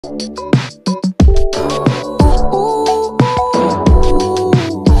Good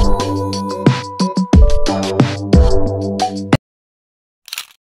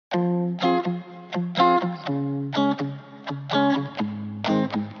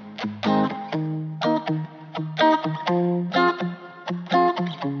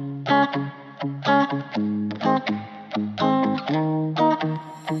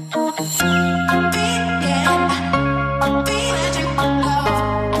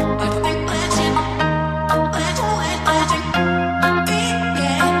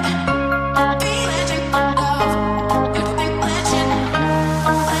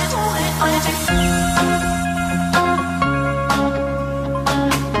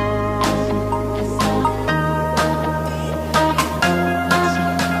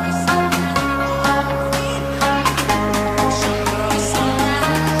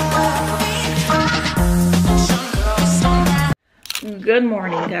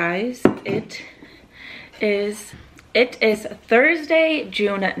morning, guys. It is Thursday,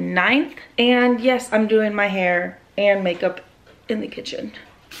 June 9th, and yes, I'm doing my hair and makeup in the kitchen.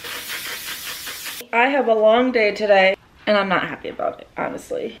 I have a long day today and I'm not happy about it,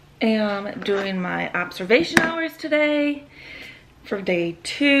 honestly. I'm doing my observation hours today for day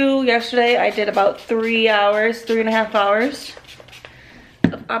 2. Yesterday I did about 3.5 hours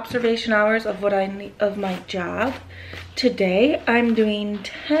of observation hours of what I need of my job. Today I'm doing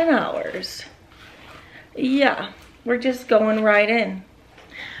 10 hours. Yeah, we're just going right in.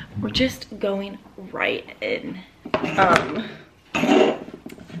 We're just going right in.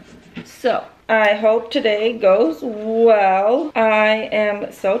 So I hope today goes well. I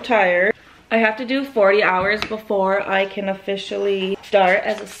am so tired. I have to do 40 hours before I can officially start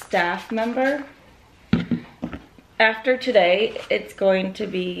as a staff member. After today, it's going to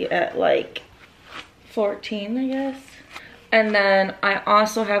be at like 14, I guess. And then I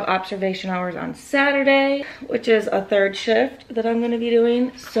also have observation hours on Saturday, which is a 3rd shift that I'm going to be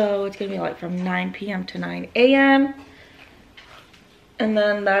doing. So it's going to be like from 9 p.m. to 9 a.m. And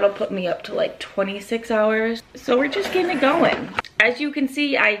then that'll put me up to like 26 hours. So we're just getting it going. As you can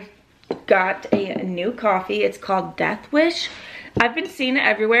see, I got a new coffee. It's called Death Wish. I've been seeing it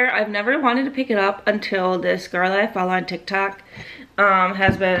everywhere. I've never wanted to pick it up until this girl that I follow on TikTok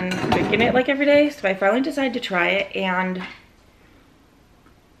has been drinking it like every day. So I finally decided to try it, and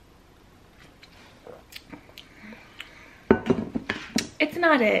it's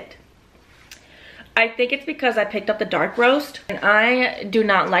not it. I think it's because I picked up the dark roast, and I do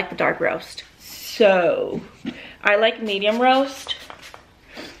not like the dark roast. So I like medium roast.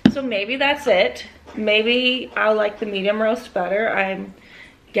 So maybe that's it. Maybe I'll like the medium roast better, I'm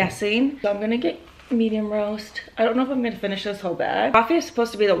guessing. So I'm gonna get medium roast. I don't know if I'm gonna finish this whole bag. Coffee is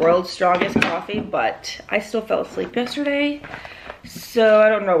supposed to be the world's strongest coffee, but I still fell asleep yesterday. So I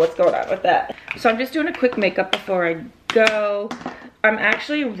don't know what's going on with that. So I'm just doing a quick makeup before I go. I'm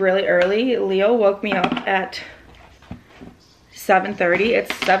actually really early. Leo woke me up at 7:30.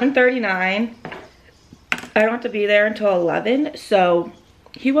 It's 7:39. I don't have to be there until 11. So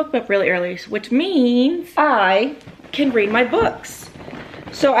he woke me up really early, which means I can read my books.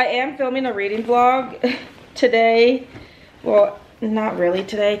 So I am filming a reading vlog today. Well, not really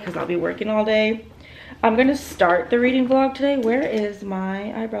today because I'll be working all day. I'm gonna start the reading vlog today. Where is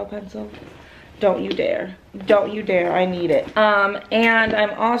my eyebrow pencil? Don't you dare. Don't you dare, I need it. And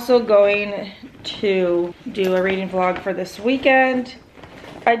I'm also going to do a reading vlog for this weekend.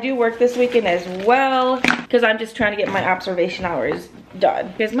 I do work this weekend as well because I'm just trying to get my observation hours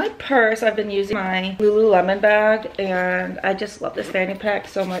done. Here's my purse. I've been using my Lululemon bag, and I just love this fanny pack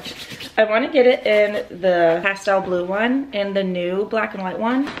so much. I want to get it in the pastel blue one and the new black and white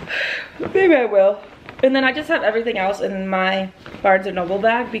one. Maybe I will. And then I just have everything else in my Barnes & Noble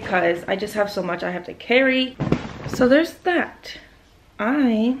bag because I just have so much I have to carry. So there's that.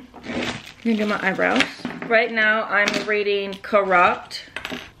 I'm gonna do my eyebrows. Right now I'm reading Corrupt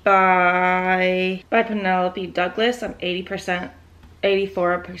by Penelope Douglas. I'm 84%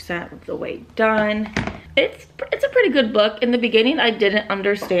 of the way done. It's a pretty good book. In the beginning, I didn't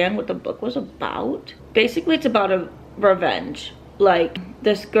understand what the book was about. Basically, it's about a revenge. Like,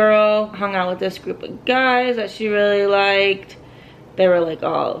 this girl hung out with this group of guys that she really liked. They were like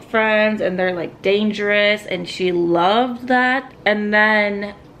all friends, and they're like dangerous, and she loved that. And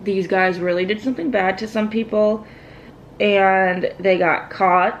then these guys really did something bad to some people, and they got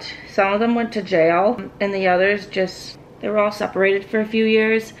caught. Some of them went to jail, and the others just, they were all separated for a few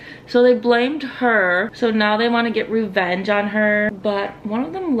years. So they blamed her. So now they want to get revenge on her. But one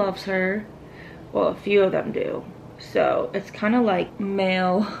of them loves her. Well, a few of them do. So it's kind of like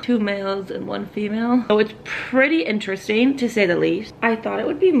male, 2 males and 1 female. So it's pretty interesting to say the least. I thought it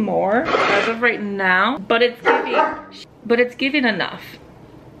would be more as of right now, but it's giving enough.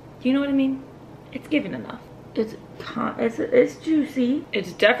 You know what I mean? It's giving enough. It's juicy.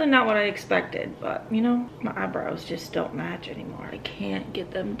 It's definitely not what I expected, but you know, my eyebrows just don't match anymore. I can't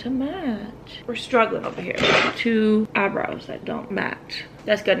get them to match. We're struggling over here. 2 eyebrows that don't match.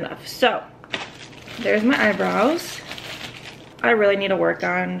 That's good enough. So there's my eyebrows. I really need to work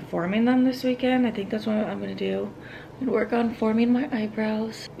on forming them this weekend. I think that's what I'm gonna do. I'm gonna work on forming my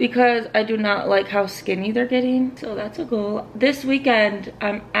eyebrows because I do not like how skinny they're getting. So that's a goal. This weekend,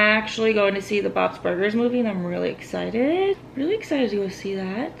 I'm actually going to see the Bob's Burgers movie and I'm really excited. Really excited to go see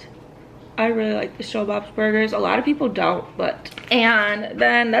that. I really like the show Bob's Burgers. A lot of people don't, but. And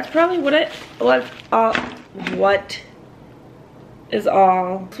then that's probably what is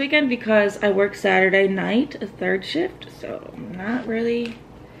all this weekend because I work Saturday night, a 3rd shift, so I'm not really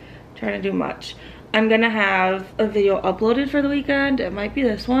trying to do much. I'm gonna have a video uploaded for the weekend. It might be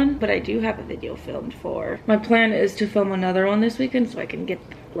this one, but I do have a video filmed for. My plan is to film another one this weekend so I can get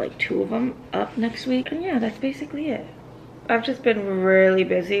like 2 of them up next week. And yeah, that's basically it. I've just been really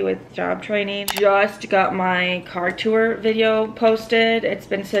busy with job training. Just got my car tour video posted. It's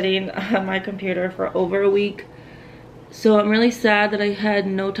been sitting on my computer for over a week. So I'm really sad that I had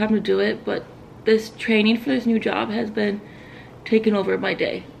no time to do it, but this training for this new job has been taking over my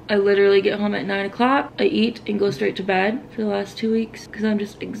day. I literally get home at 9 o'clock, I eat and go straight to bed for the last 2 weeks because I'm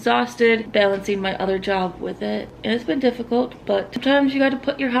just exhausted balancing my other job with it. And it's been difficult, but sometimes you gotta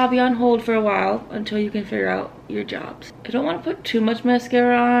put your hobby on hold for a while until you can figure out your jobs. I don't want to put too much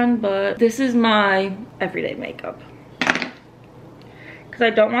mascara on, but this is my everyday makeup. I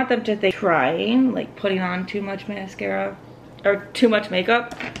don't want them to think trying, like putting on too much mascara or too much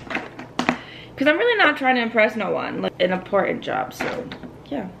makeup. Because I'm really not trying to impress no one, like an important job, so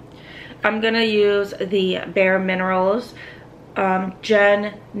yeah. I'm gonna use the Bare Minerals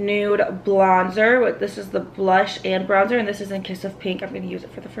Gen Nude Bronzer. This is the blush and bronzer, and this is in Kiss of Pink. I'm gonna use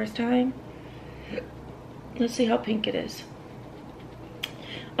it for the first time. Let's see how pink it is.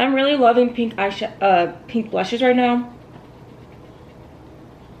 I'm really loving pink pink blushes right now.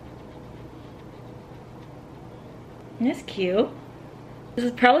 That's cute. This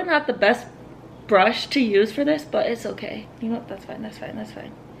is probably not the best brush to use for this, but it's okay. You know what? That's fine. That's fine. That's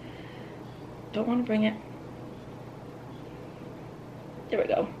fine. Don't want to bring it. There we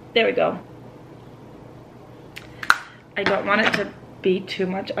go. There we go. I don't want it to be too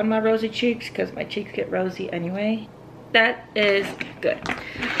much on my rosy cheeks because my cheeks get rosy anyway. That is good.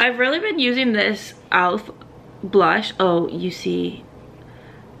 I've really been using this e.l.f. blush. Oh, you see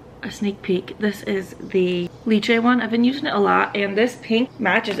a sneak peek. This is the Lychee one. I've been using it a lot and this pink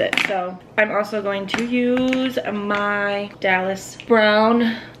matches it. So I'm also going to use my Dallas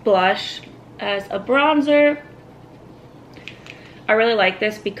Brown blush as a bronzer. I really like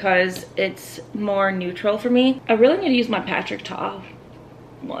this because it's more neutral for me. I really need to use my Patrick Ta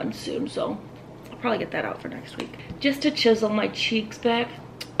one soon, so I'll probably get that out for next week. Just to chisel my cheeks back.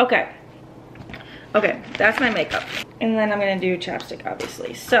 Okay. Okay, that's my makeup. And then I'm gonna do chapstick,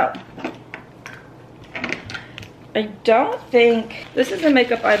 obviously. So, I don't think, this is the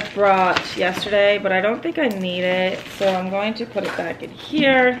makeup I brought yesterday, but I don't think I need it. So I'm going to put it back in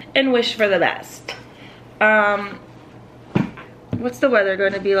here and wish for the best. What's the weather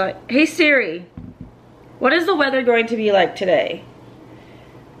going to be like? Hey Siri, what is the weather going to be like today?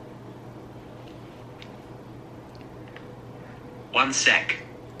 One sec.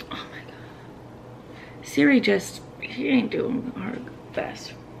 Oh my god. Siri just, he ain't doing our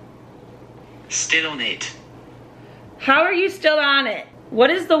best. Still on it. How are you still on it? What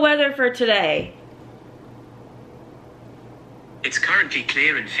is the weather for today? It's currently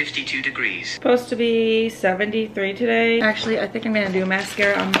clear and 52 degrees. Supposed to be 73 today. Actually, I think I'm gonna do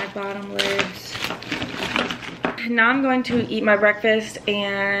mascara on my bottom lids. Now I'm going to eat my breakfast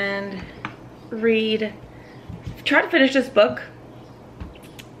and try to finish this book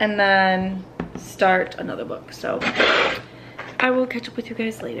and then start another book. So I will catch up with you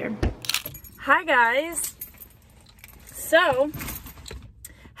guys later. Hi guys. So,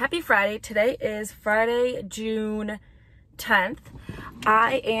 happy Friday. Today is Friday, June 10th.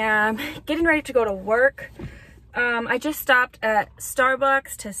 I am getting ready to go to work. I just stopped at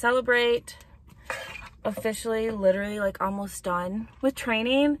Starbucks to celebrate. Officially, literally, like almost done with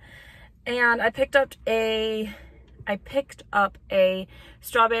training. And I picked up a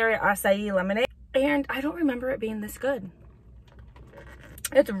strawberry acai lemonade. And I don't remember it being this good.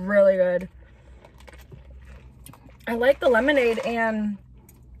 It's really good. I like the lemonade and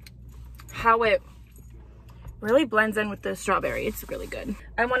how it really blends in with the strawberry. It's really good.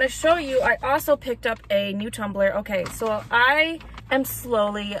 I want to show you, I also picked up a new tumbler. Okay, so I am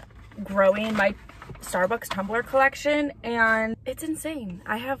slowly growing my Starbucks tumbler collection, and it's insane.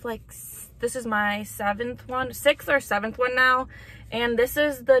 I have like, this is my sixth or seventh one now, and this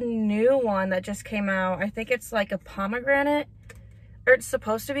is the new one that just came out. I think it's like a pomegranate, or it's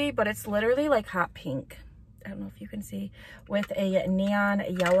supposed to be, but it's literally like hot pink. I don't know if you can see, with a neon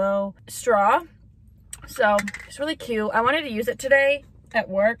yellow straw. So it's really cute. I wanted to use it today at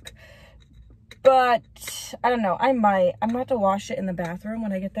work, but I don't know. I'm gonna have to wash it in the bathroom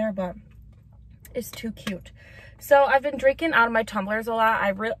when I get there, but it's too cute. So I've been drinking out of my tumblers a lot.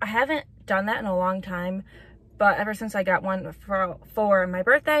 I haven't done that in a long time, but ever since I got one for my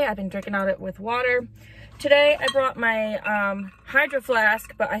birthday, I've been drinking out of it with water. Today I brought my hydro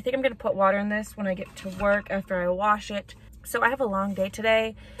flask, but I think I'm gonna put water in this when I get to work after I wash it. So I have a long day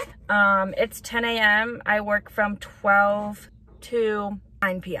today. It's 10 a.m. I work from 12 to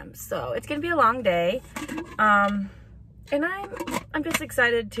 9 p.m. So it's gonna be a long day. And I'm just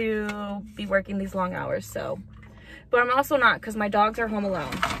excited to be working these long hours, so. But I'm also not, because my dogs are home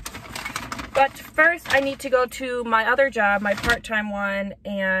alone. But first I need to go to my other job, my part-time one,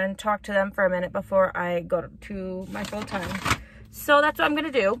 and talk to them for a minute before I go to my full-time. So that's what I'm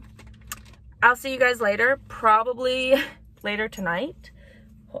gonna do. I'll see you guys later, probably later tonight.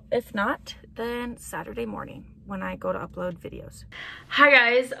 If not, then Saturday morning when I go to upload videos. Hi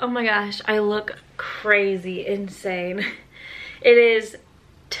guys, oh my gosh, I look crazy insane. It is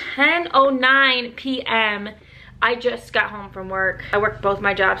 10:09 p.m. I just got home from work. I worked both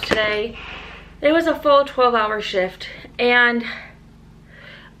my jobs today. It was a full 12-hour shift, and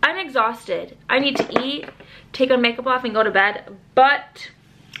I'm exhausted. I need to eat, take my makeup off, and go to bed, but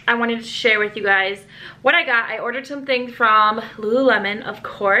I wanted to share with you guys what I got. I ordered some things from Lululemon, of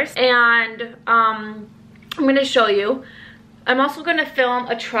course, and I'm gonna show you. I'm also gonna film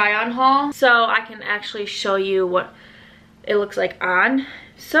a try-on haul so I can actually show you what it looks like on.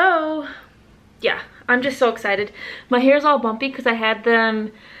 So yeah, I'm just so excited. My hair's all bumpy because I had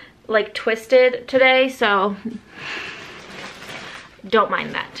them like twisted today, so don't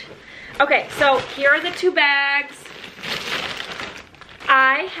mind that. Okay, so here are the two bags.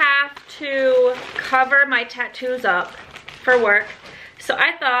 I have to cover my tattoos up for work, so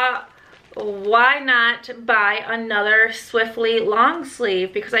I thought, why not buy another Swiftly long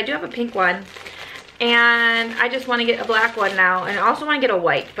sleeve, because I do have a pink one and I just want to get a black one now, and I also want to get a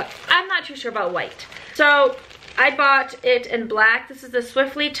white, but I'm not too sure about white. So I bought it in black. This is the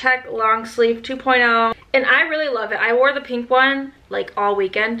Swiftly Tech long sleeve 2.0, and I really love it. I wore the pink one like all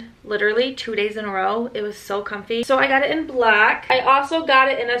weekend, literally 2 days in a row. It was so comfy. So I got it in black. I also got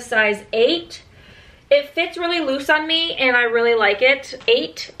it in a size 8. It fits really loose on me and I really like it.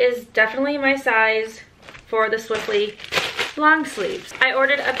 8 is definitely my size for the Swiftly long sleeves. I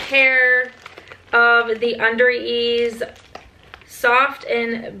ordered a pair of the Under Ease soft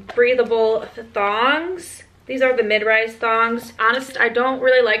and breathable thongs. These are the mid-rise thongs. Honestly, I don't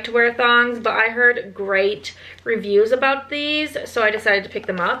really like to wear thongs, but I heard great reviews about these, so I decided to pick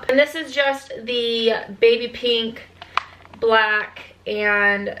them up. And this is just the baby pink, black,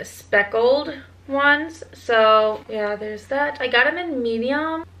 and speckled ones. So yeah, there's that. I got them in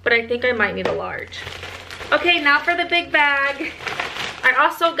medium, but I think I might need a large. Okay, now for the big bag. I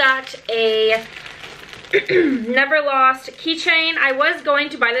also got a Never Lost keychain. I was going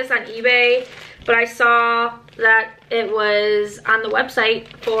to buy this on eBay, but I saw that it was on the website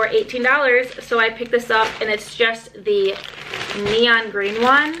for $18, so I picked this up, and it's just the neon green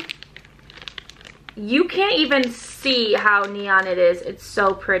one. You can't even see how neon it is. It's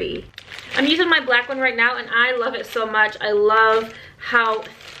so pretty. I'm using my black one right now, and I love it so much. I love how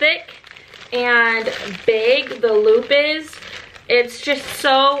thick and big the loop is. It's just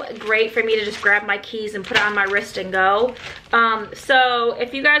so great for me to just grab my keys and put it on my wrist and go. So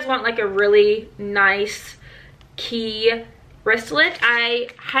if you guys want like a really nice key wristlet, I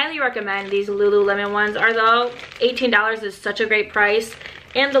highly recommend these Lululemon ones. Although $18 is such a great price,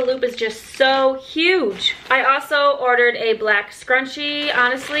 and the loop is just so huge. I also ordered a black scrunchie.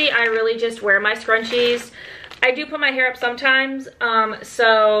 Honestly, I really just wear my scrunchies. I do put my hair up sometimes,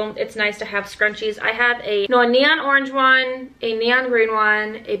 so it's nice to have scrunchies. I have a neon orange one, a neon green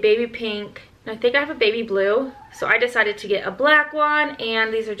one, a baby pink, and I think I have a baby blue. So I decided to get a black one,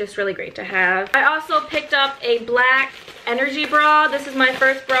 and these are just really great to have. I also picked up a black energy bra. This is my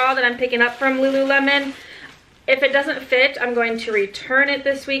first bra that I'm picking up from Lululemon. If it doesn't fit, I'm going to return it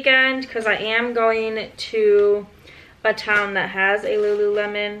this weekend because I am going to a town that has a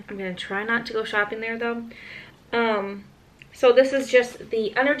Lululemon. I'm gonna try not to go shopping there though. So this is just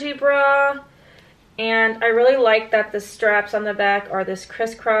the energy bra, And I really like that the straps on the back are this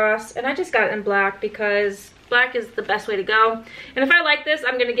crisscross, and I just got it in black because black is the best way to go. And if I like this,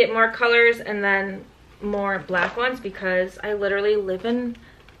 I'm gonna get more colors and then more black ones because I literally live in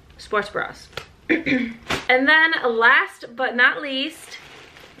sports bras. And then last but not least,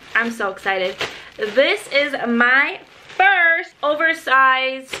 I'm so excited. This is my first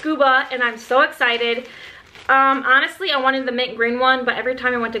oversized scuba and I'm so excited. Honestly, I wanted the mint green one, but every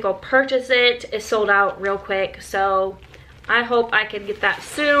time I went to go purchase it, it sold out real quick. So I hope I can get that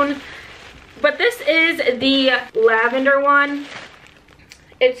soon. But this is the lavender one.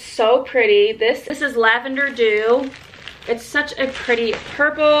 It's so pretty. This is Lavender Dew. It's such a pretty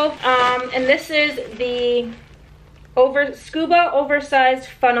purple. And this is the scuba oversized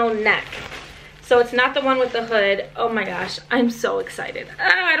funnel neck. So it's not the one with the hood. Oh my gosh, I'm so excited.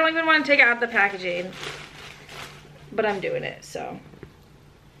 Oh, I don't even want to take out the packaging, but I'm doing it. So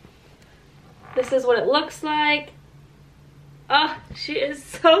this is what it looks like. Oh, she is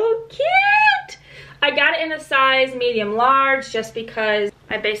so cute. I got it in a size medium large just because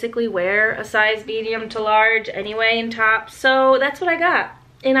I basically wear a size medium to large anyway in tops. So that's what I got.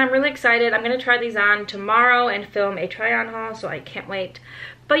 And I'm really excited. I'm gonna try these on tomorrow and film a try on haul, so I can't wait.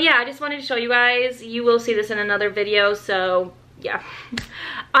 But yeah, I just wanted to show you guys. You will see this in another video, so yeah.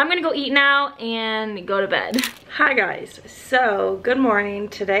 I'm gonna go eat now and go to bed. Hi guys, so good morning.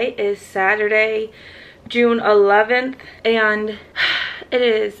 Today is Saturday, June 11th, and it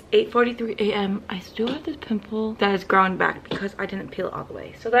is 8:43 a.m. I still have this pimple that is growing back because I didn't peel it all the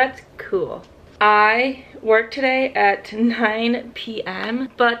way, so that's cool. I worked today at 9 p.m.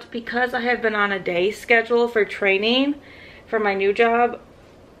 but because I have been on a day schedule for training for my new job,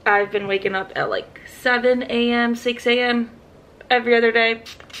 I've been waking up at like 7 a.m., 6 a.m. every other day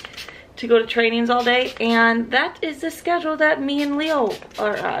to go to trainings all day, and that is the schedule that me and Leo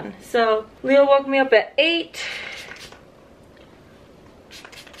are on. So Leo woke me up at 8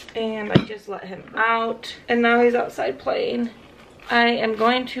 and I just let him out, and now he's outside playing. I am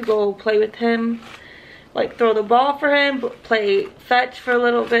going to go play with him, like throw the ball for him, play fetch for a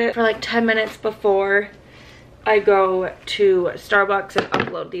little bit for like 10 minutes before I go to Starbucks and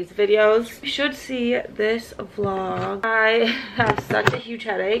upload these videos. You should see this vlog. I have such a huge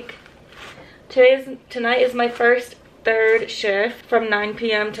headache. Tonight is my third shift from 9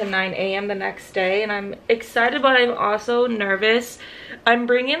 p.m. to 9 a.m. the next day, and I'm excited, but I'm also nervous. I'm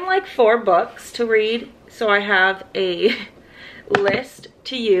bringing like 4 books to read, so I have a list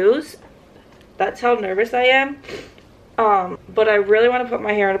to use. That's how nervous I am. But I really want to put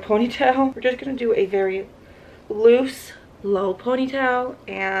my hair in a ponytail. We're just gonna do a very loose, low ponytail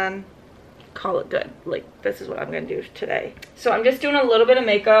and call it good. Like, this is what I'm gonna do today. So I'm just doing a little bit of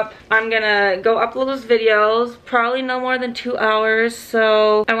makeup. I'm gonna go upload those videos, probably no more than 2 hours.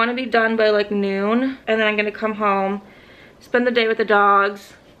 So I want to be done by like noon, and then I'm gonna come home, spend the day with the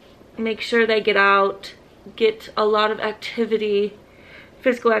dogs, make sure they get out, get a lot of activity,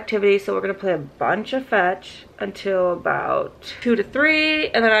 physical activity. So we're gonna play a bunch of fetch until about 2 to 3,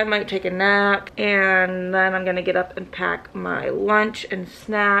 and then I might take a nap, and then I'm gonna get up and pack my lunch and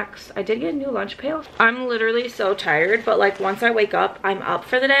snacks. I did get a new lunch pail. I'm literally so tired, but like once I wake up, I'm up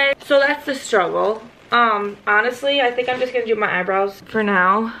for the day. So that's the struggle. Honestly, I think I'm just gonna do my eyebrows for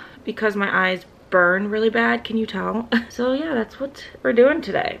now because my eyes burn really bad. Can you tell? So yeah, that's what we're doing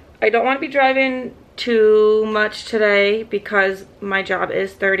today. I don't want to be driving too much today because my job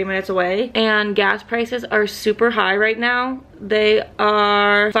is 30 minutes away and gas prices are super high right now. They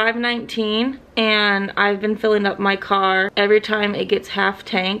are $5.19, and I've been filling up my car every time it gets half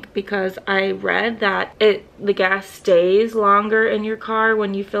tank because I read that the gas stays longer in your car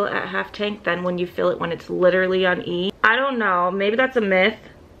when you fill it at half tank than when you fill it when it's literally on E. I don't know, maybe that's a myth,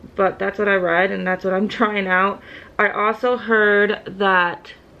 but that's what I read and that's what I'm trying out. I also heard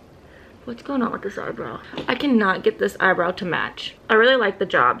that, what's going on with this eyebrow? I cannot get this eyebrow to match. I really like the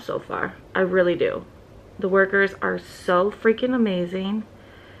job so far. I really do. The workers are so freaking amazing.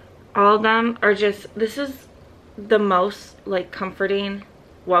 All of them are just, this is the most like comforting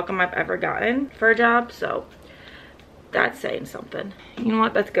welcome I've ever gotten for a job. So that's saying something. You know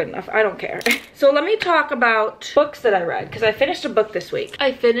what? That's good enough. I don't care. So let me talk about books that I read, because I finished a book this week.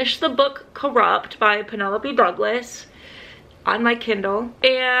 I finished the book Corrupt by Penelope Douglas on my Kindle,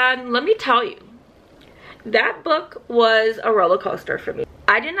 and let me tell you, that book was a roller coaster for me.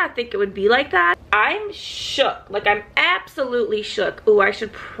 I did not think it would be like that. I'm shook. Like, I'm absolutely shook. Ooh, I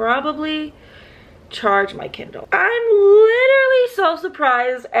should probably charge my Kindle. I'm literally so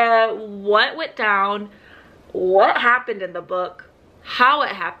surprised at what went down, what happened in the book, how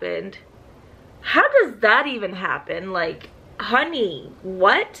it happened. How does that even happen? Like, honey,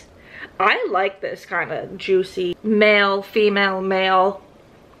 what? I like this kind of juicy male, female, male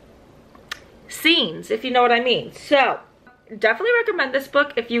scenes, if you know what I mean. So definitely recommend this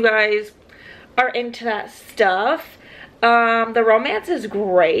book if you guys are into that stuff. The romance is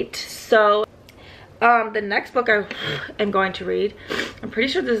great. So the next book I am going to read, I'm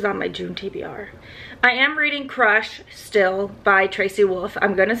pretty sure this is on my June TBR. I am reading Crush still by Tracy Wolff.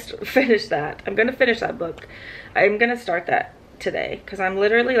 I'm gonna finish that. I'm gonna finish that book. I'm gonna start that today because I'm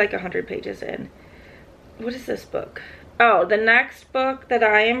literally like 100 pages in. What is this book? Oh, the next book that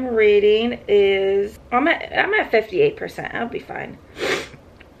I am reading is, I'm at 58%. I'll be fine.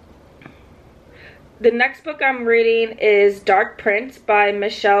 The next book I'm reading is Dark Prince by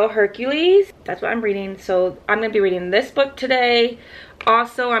Michelle Hercules. That's what I'm reading. So I'm going to be reading this book today.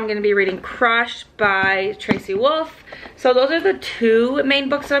 Also, I'm going to be reading Crush by Tracy Wolff. So those are the two main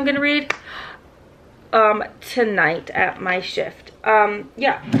books that I'm going to read tonight at my shift.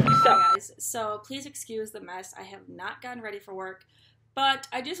 Yeah. So please excuse the mess. I have not gotten ready for work. But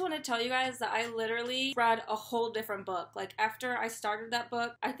I just want to tell you guys that I literally read a whole different book. Like after I started that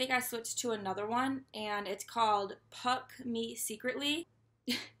book, I think I switched to another one, and it's called Puck Me Secretly.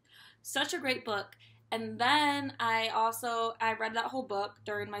 Such a great book. And then I read that whole book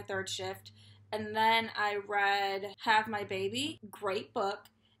during my third shift. And then I read Have My Baby. Great book.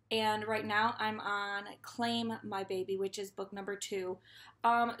 And right now I'm on Claim My Baby, which is book number 2.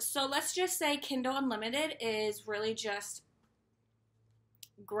 So let's just say Kindle Unlimited is really just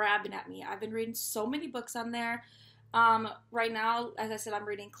grabbing at me. I've been reading so many books on there. Right now, as I said, I'm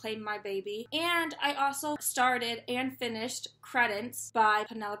reading Claim My Baby. And I also started and finished Credence by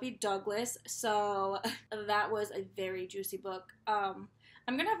Penelope Douglas. So that was a very juicy book. I'm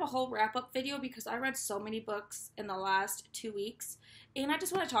going to have a whole wrap-up video because I read so many books in the last 2 weeks. And I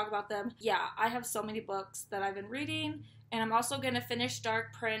just want to talk about them. Yeah, I have so many books that I've been reading. And I'm also going to finish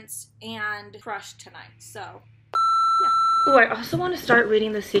Dark Prince and Crush tonight. So, yeah. Oh, I also want to start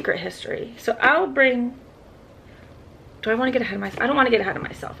reading The Secret History. So I'll bring... Do I want to get ahead of myself? I don't want to get ahead of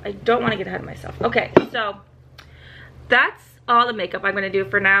myself. I don't want to get ahead of myself. Okay, so that's all the makeup I'm going to do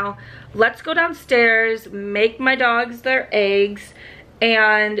for now. Let's go downstairs, make my dogs their eggs,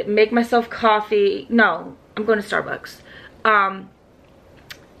 and make myself coffee. No, I'm going to Starbucks.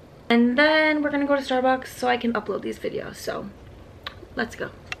 And then we're going to go to Starbucks so I can upload these videos. So let's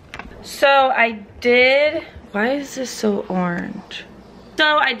go. So I did... Why is this so orange?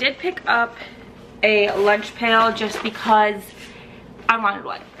 So I did pick up a lunch pail just because I wanted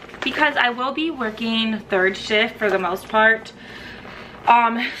one. Because I will be working third shift for the most part.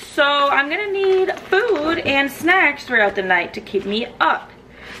 So I'm gonna need food and snacks throughout the night to keep me up.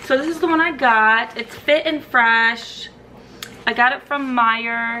 So this is the one I got. It's Fit and Fresh. I got it from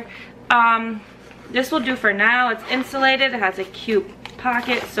Meijer. This will do for now. It's insulated. It has a cute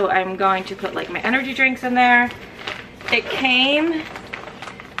pocket, so I'm going to put like my energy drinks in there. It came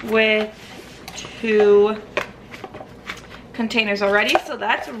with 2 containers already, so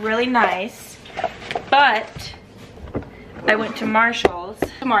that's really nice. But I went to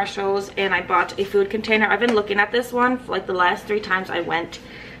Marshall's and I bought a food container. I've been looking at this one for like the last 3 times I went.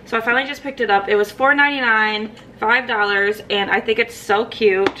 So I finally just picked it up. It was $4.99, $5, and I think it's so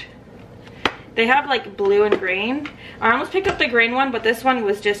cute. They have like blue and green. I almost picked up the green one, but this one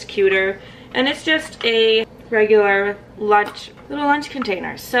was just cuter. And it's just a regular little lunch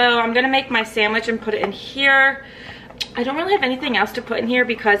container. So I'm gonna make my sandwich and put it in here. I don't really have anything else to put in here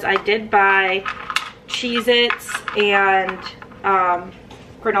because I did buy Cheez-Its and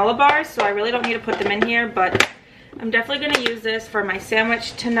granola bars, so I really don't need to put them in here, but I'm definitely gonna use this for my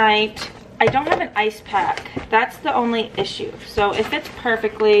sandwich tonight. I don't have an ice pack. That's the only issue. So it fits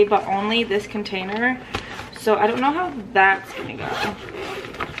perfectly, but only this container. So I don't know how that's gonna go.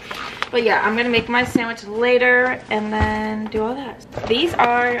 But yeah, I'm gonna make my sandwich later and then do all that. These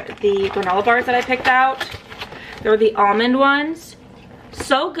are the granola bars that I picked out. They're the almond ones.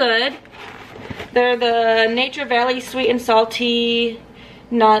 So good. They're the Nature Valley sweet and salty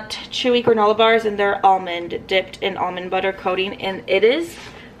nut chewy granola bars, and they're almond dipped in almond butter coating, and it is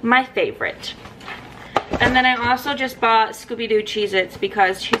my favorite. And then I also just bought Scooby-Doo Cheez-Its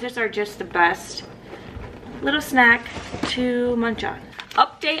because Cheez-Its are just the best little snack to munch on.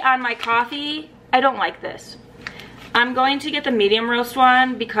 Update on my coffee. I don't like this. I'm going to get the medium roast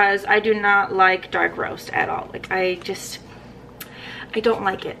one because I do not like dark roast at all. Like I don't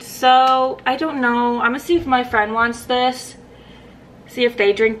like it. So I don't know. I'm gonna see if my friend wants this. See if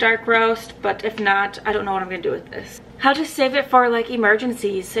they drink dark roast, but if not, I don't know what I'm gonna do with this. I'll just save it for like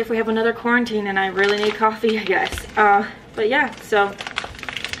emergencies if we have another quarantine and I really need coffee, I guess. But yeah, so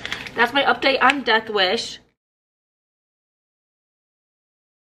that's my update on Death Wish.